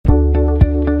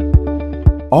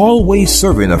always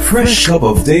serving a fresh cup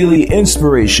of daily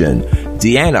inspiration,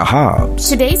 Deanna Hobbs.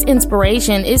 Today's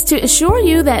inspiration is to assure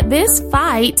you that this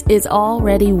fight is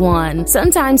already won.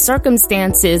 Sometimes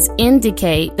circumstances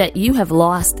indicate that you have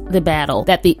lost the battle,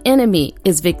 that the enemy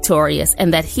is victorious,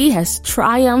 and that he has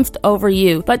triumphed over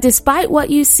you. But despite what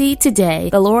you see today,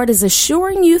 the Lord is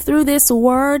assuring you through this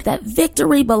word that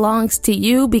victory belongs to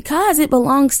you because it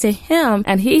belongs to him,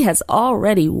 and he has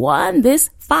already won this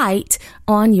fight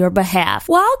on your behalf.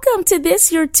 Welcome to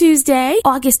this, your Tuesday,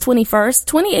 August 21st,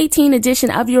 2018 edition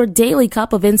of your Daily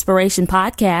Cup of Inspiration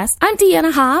podcast. I'm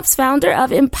Deanna Hobbs, founder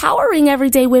of Empowering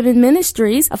Everyday Women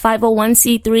Ministries, a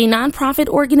 501c3 nonprofit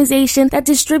organization that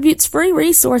distributes free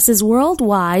resources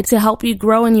worldwide to help you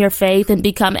grow in your faith and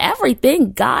become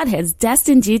everything God has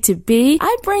destined you to be.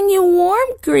 I bring you warm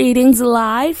greetings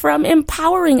live from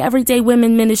Empowering Everyday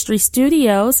Women Ministry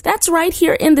Studios. That's right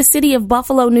here in the city of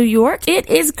Buffalo, New York. It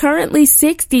is currently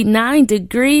 69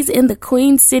 degrees in the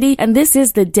Queen City, and this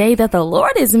is the day that the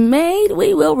Lord has made.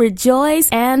 We will rejoice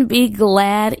and be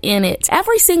glad in it.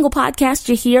 Every single podcast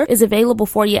you hear is available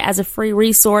for you as a free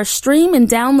resource. Stream and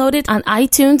download it on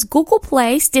iTunes, Google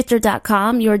Play,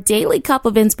 Stitcher.com,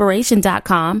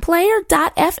 yourdailycupofInspiration.com,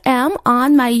 Player.fm,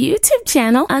 on my YouTube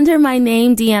channel under my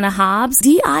name, Deanna Hobbs,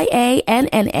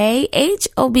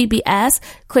 DIANNAHOBBS.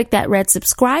 Click that red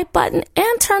subscribe button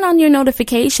and turn on your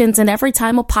notifications, and every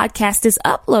time a podcast is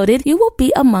uploaded, you will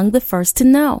be among the first to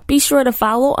know. Be sure to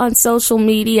follow on social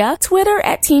media, Twitter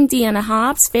at Team Deanna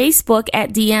Hobbs, Facebook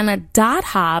at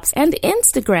Deanna.Hobbs, and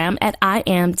Instagram at I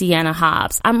Am Deanna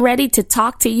Hobbs. I'm ready to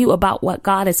talk to you about what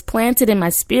God has planted in my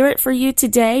spirit for you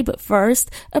today, but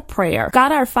first, a prayer.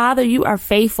 God our Father, you are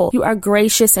faithful. You are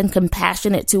gracious and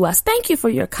compassionate to us. Thank you for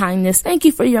your kindness. Thank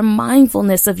you for your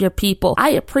mindfulness of your people. I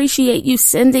appreciate you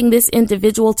sending this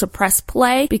individual to press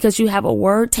play because you have a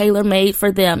word tailor-made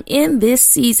for them in this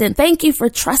season. Thank you for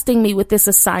trusting me with this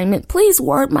assignment. Please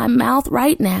word my mouth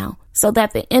right now so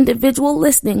that the individual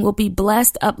listening will be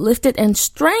blessed, uplifted, and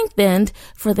strengthened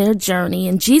for their journey.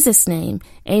 In Jesus' name,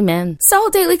 amen. So,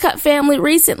 Daily Cup family,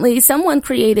 recently someone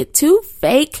created 2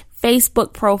 fake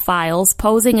Facebook profiles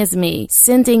posing as me,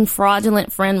 sending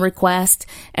fraudulent friend requests,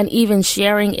 and even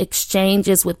sharing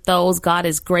exchanges with those God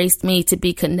has graced me to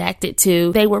be connected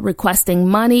to. They were requesting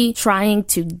money, trying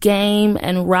to game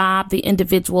and rob the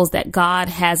individuals that God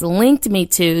has linked me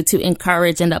to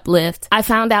encourage and uplift. I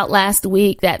found out last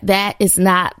week that that is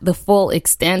not the full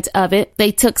extent of it.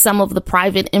 They took some of the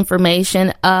private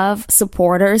information of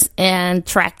supporters and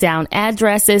tracked down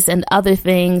addresses and other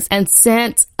things and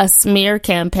sent a smear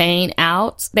campaign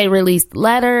out. They released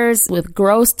letters with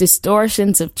gross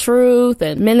distortions of truth,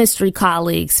 and ministry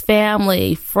colleagues,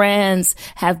 family, friends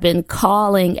have been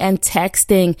calling and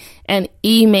texting and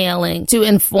emailing to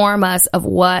inform us of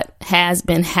what has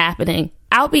been happening.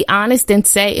 I'll be honest and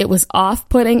say it was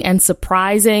off-putting and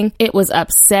surprising. It was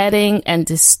upsetting and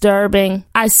disturbing.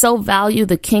 I so value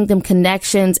the kingdom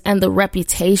connections and the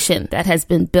reputation that has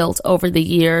been built over the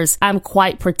years. I'm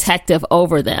quite protective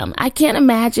over them. I can't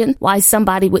imagine why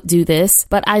somebody would do this,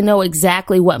 but I know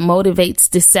exactly what motivates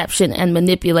deception and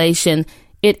manipulation.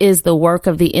 It is the work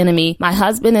of the enemy. My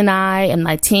husband and I and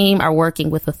my team are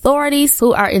working with authorities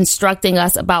who are instructing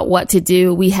us about what to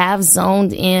do. We have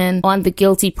zoned in on the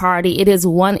guilty party. It is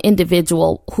one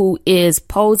individual who is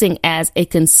posing as a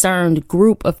concerned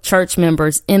group of church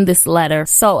members in this letter.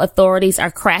 So authorities are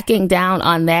cracking down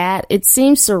on that. It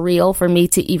seems surreal for me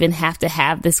to even have to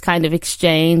have this kind of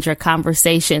exchange or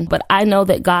conversation, but I know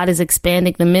that God is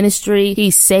expanding the ministry.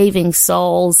 He's saving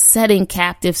souls, setting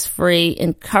captives free,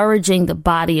 encouraging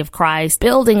the body of Christ,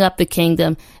 building up the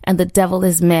kingdom, and the devil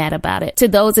is mad about it. To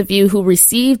those of you who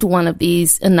received one of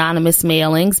these anonymous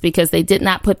mailings because they did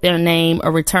not put their name, a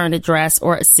return address,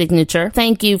 or a signature,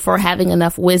 thank you for having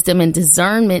enough wisdom and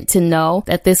discernment to know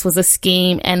that this was a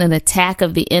scheme and an attack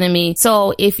of the enemy.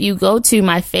 So if you go to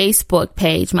my Facebook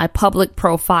page, my public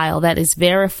profile that is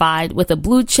verified with a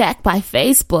blue check by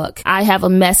Facebook, I have a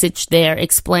message there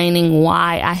explaining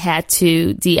why I had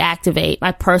to deactivate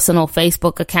my personal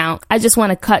Facebook account. I just want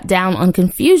to cut down on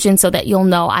confusion so that you'll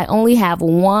know I only have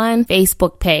one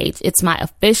Facebook page. It's my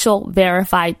official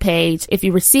verified page. If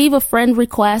you receive a friend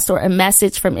request or a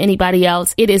message from anybody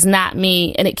else, it is not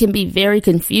me, and it can be very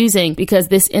confusing because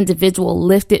this individual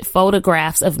lifted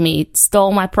photographs of me,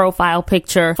 stole my profile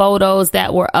picture, photos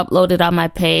that were uploaded on my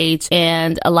page,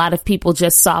 and a lot of people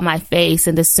just saw my face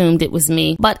and assumed it was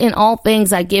me. But in all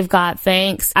things, I give God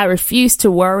thanks. I refuse to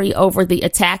worry over the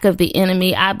attack of the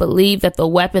enemy. I believe that the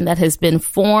weapon that has been been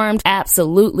formed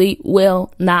absolutely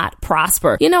will not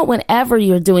prosper. You know, whenever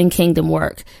you're doing kingdom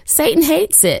work, Satan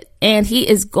hates it. And he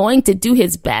is going to do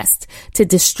his best to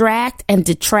distract and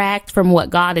detract from what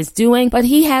God is doing, but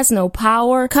he has no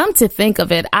power. Come to think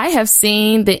of it, I have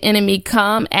seen the enemy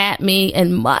come at me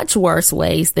in much worse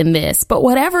ways than this. But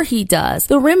whatever he does,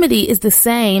 the remedy is the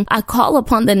same. I call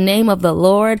upon the name of the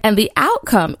Lord, and the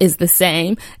outcome is the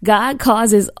same. God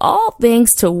causes all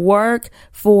things to work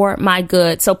for my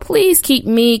good. So please keep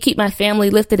my family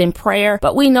lifted in prayer.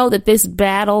 But we know that this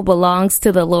battle belongs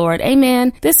to the Lord.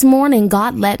 Amen. This morning,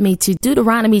 God led me to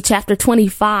Deuteronomy chapter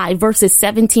 25, verses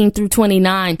 17 through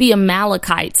 29. The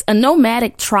Amalekites, a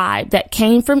nomadic tribe that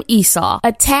came from Esau,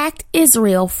 attacked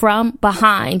Israel from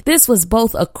behind. This was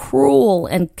both a cruel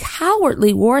and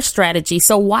cowardly war strategy.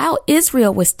 So while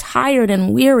Israel was tired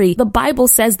and weary, the Bible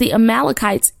says the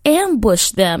Amalekites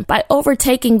ambushed them by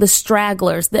overtaking the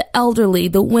stragglers, the elderly,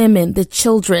 the women, the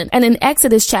children. And in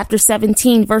Exodus chapter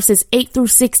 17, verses 8 through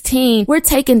 16, we're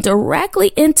taken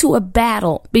directly into a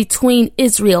battle between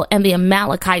Israel and the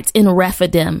Amalekites in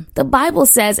Rephidim. The Bible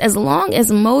says as long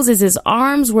as Moses'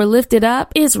 arms were lifted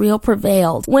up, Israel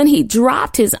prevailed. When he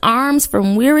dropped his arms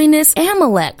from weariness,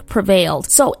 Amalek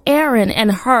prevailed. So Aaron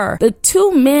and Hur, the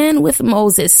two men with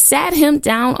Moses, sat him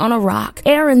down on a rock.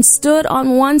 Aaron stood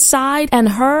on one side and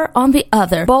Hur on the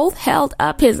other. Both held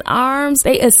up his arms.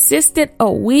 They assisted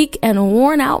a weak and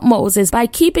worn out Moses by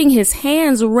keeping his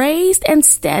hands raised and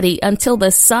steady until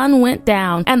the sun went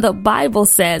down. And the Bible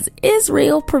says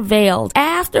Israel prevailed.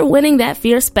 After winning that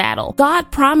fierce battle,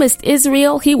 God promised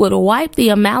Israel he would wipe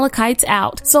the Amalekites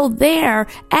out. So there,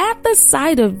 at the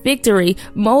site of victory,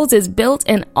 Moses built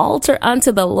an altar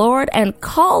unto the Lord and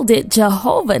called it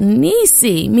Jehovah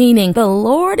Nissi, meaning the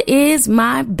Lord is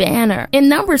my banner. In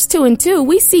Numbers 2:2,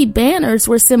 we see banners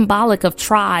were symbolic of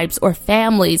tribes or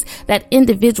families that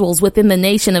individuals within the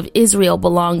nation of Israel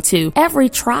belonged to. Every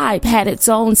tribe had its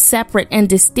own separate and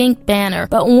distinct banner,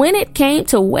 but when it came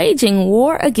to waging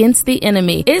war against the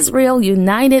enemy, Israel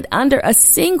united under a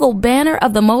single banner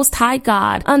of the Most High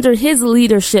God, under his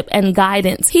leadership and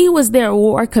guidance. He was their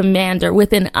war commander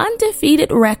with an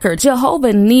undefeated record.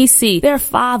 Jehovah Nissi, their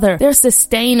father, their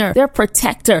sustainer, their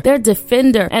protector, their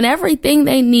defender, and everything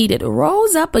they needed,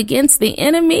 rose up against the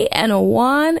enemy and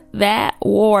won that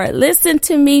war. Listen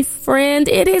to me, friend.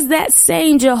 It is that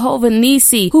same Jehovah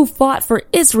Nissi who fought for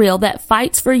Israel that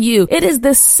fights for you. It is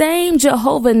the same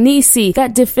Jehovah Nissi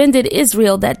that defended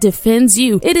Israel that defends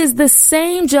you. It is the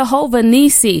same Jehovah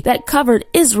Nissi that covered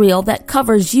Israel that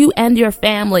covers you and your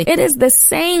family. It is the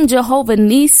same Jehovah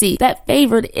Nissi that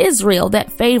favored Israel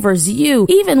that favors you.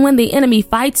 Even when the enemy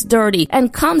fights dirty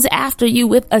and comes after you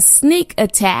with a sneak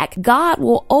attack, God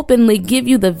will openly give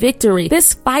you the victory.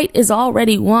 This fight is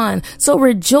already won, so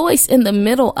rejoice in the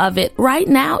middle of it. Right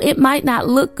now, it might not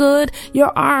look good.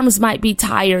 Your arms might be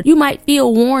tired. You might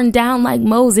feel worn down like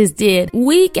Moses did,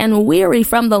 weak and weary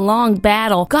from the long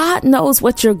battle. God knows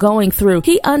what you're going through.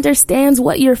 He understands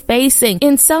what you're facing.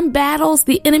 In some battles,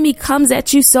 the enemy comes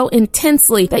at you so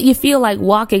intensely that you feel like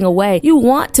walking away. You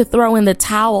want to throw in the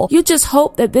towel. You just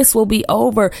hope that this will be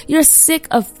over. You're sick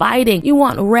of fighting. You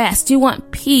want rest. You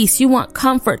want peace. You want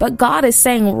comfort. But God is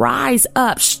saying, rise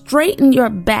up, straighten your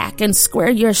back and square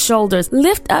your shoulders.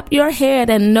 Lift up your head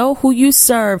and know who you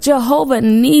serve. Jehovah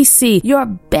Nissi, your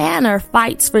banner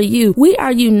fights for you. We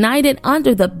are united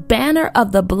under the banner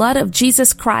of the blood of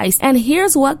Jesus Christ. And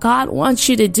here's what God wants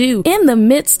you to do. In the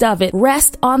midst of it,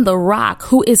 rest on the rock,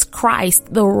 who is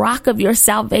Christ, the rock of your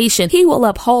salvation. He will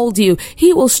uphold you.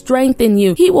 He will strengthen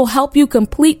you. He will help you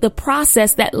complete the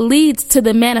process that leads to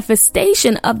the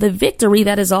manifestation of the victory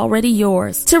that is already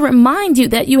yours. To remind you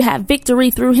that you have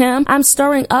victory through him, I'm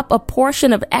stirring up a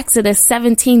portion of Exodus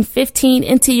 17:15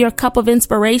 into your cup of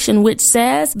inspiration, which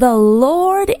says, the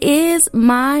Lord is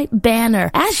my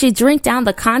banner. As you drink down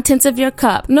the contents of your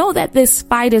cup, know that this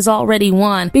fight is already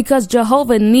won, because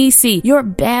Jehovah Nissi, your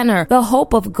banner, the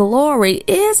hope of glory,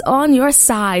 is on your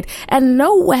side, and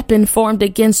no weapon formed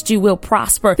against you will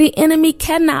prosper. The enemy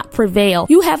cannot prevail.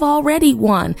 You have already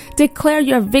won. Declare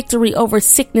your victory over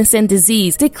sickness and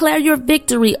disease. Declare your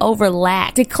victory over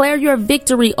lack. Declare your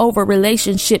victory over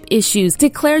relationship issues.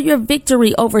 Declare your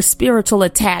victory over spiritual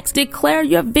attacks. Declare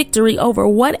your victory over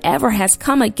whatever has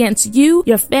come against you,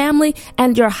 your family,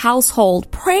 and your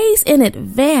household. Praise in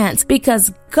advance,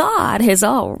 because God has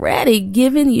already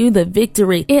given you the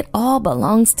victory. It all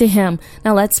belongs to him.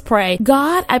 Now let's pray.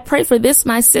 God, I pray for this,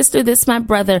 my sister, this, my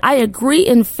brother. I agree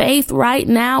in faith right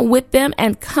now with them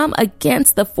and come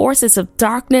against the forces of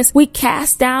darkness. We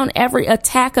cast down every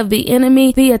attack of the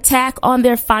enemy, the attack on on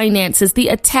their finances, the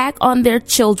attack on their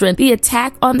children, the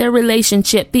attack on their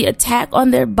relationship, the attack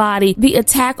on their body, the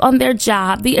attack on their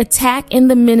job, the attack in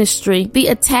the ministry, the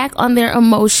attack on their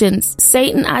emotions.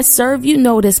 Satan, I serve you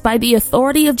notice by the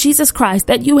authority of Jesus Christ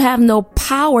that you have no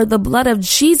power. The blood of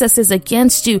Jesus is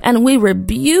against you, and we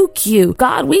rebuke you.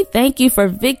 God, we thank you for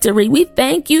victory. We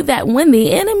thank you that when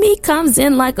the enemy comes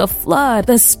in like a flood,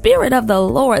 the Spirit of the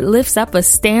Lord lifts up a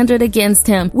standard against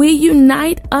him. We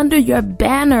unite under your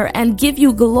banner and give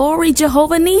you glory,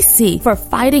 Jehovah Nissi, for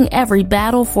fighting every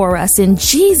battle for us. In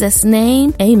Jesus'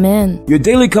 name, amen. Your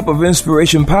Daily Cup of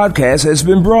Inspiration podcast has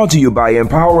been brought to you by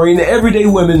Empowering Everyday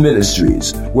Women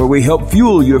Ministries, where we help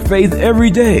fuel your faith every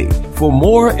day. For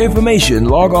more information,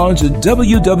 log on to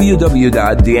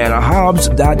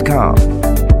www.deannahobbs.com.